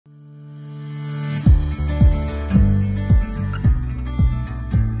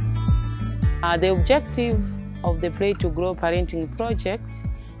The objective of the Play to Grow parenting project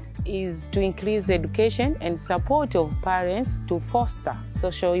is to increase education and support of parents to foster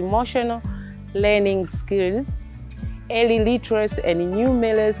social-emotional learning skills, early literacy and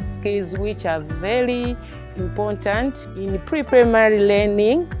numerous skills which are very important in pre-primary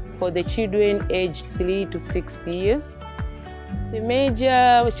learning for the children aged 3 to 6 years. The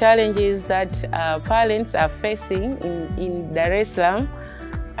major challenges that parents are facing in Dar es Salaam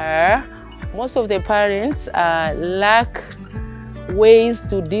are most of the parents lack ways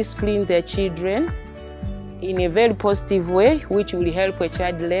to discipline their children in a very positive way, which will help a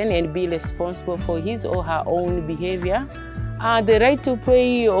child learn and be responsible for his or her own behavior. The Right to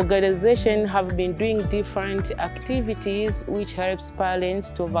Play organization have been doing different activities which helps parents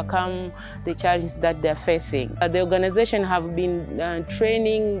to overcome the challenges that they're facing. The organization have been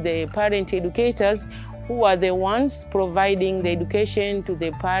training the parent educators who are the ones providing the education to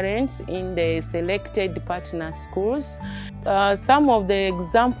the parents in the selected partner schools. Some of the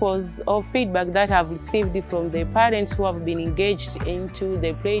examples of feedback that I've received from the parents who have been engaged into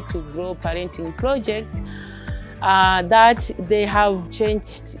the Play to Grow parenting project that they have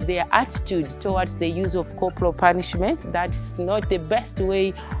changed their attitude towards the use of corporal punishment. That's not the best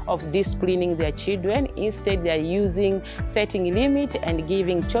way of disciplining their children. Instead, they are using setting limit and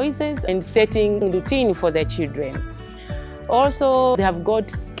giving choices and setting routine for their children. Also, they have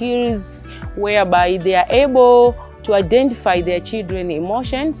got skills whereby they are able to identify their children's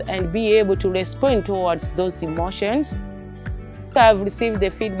emotions and be able to respond towards those emotions. I've received the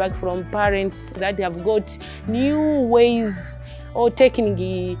feedback from parents that they have got new ways or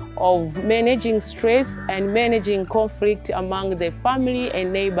technique of managing stress and managing conflict among the family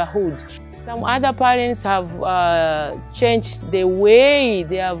and neighborhood. Some other parents have changed the way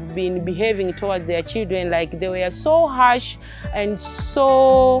they have been behaving towards their children, like they were so harsh and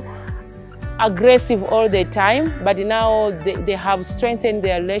so aggressive all the time, but now they have strengthened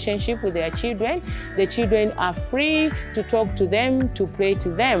their relationship with their children. The children are free to talk to them, to play to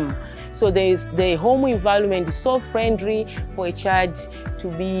them. So the home environment is so friendly for a child to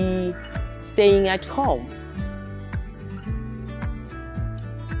be staying at home.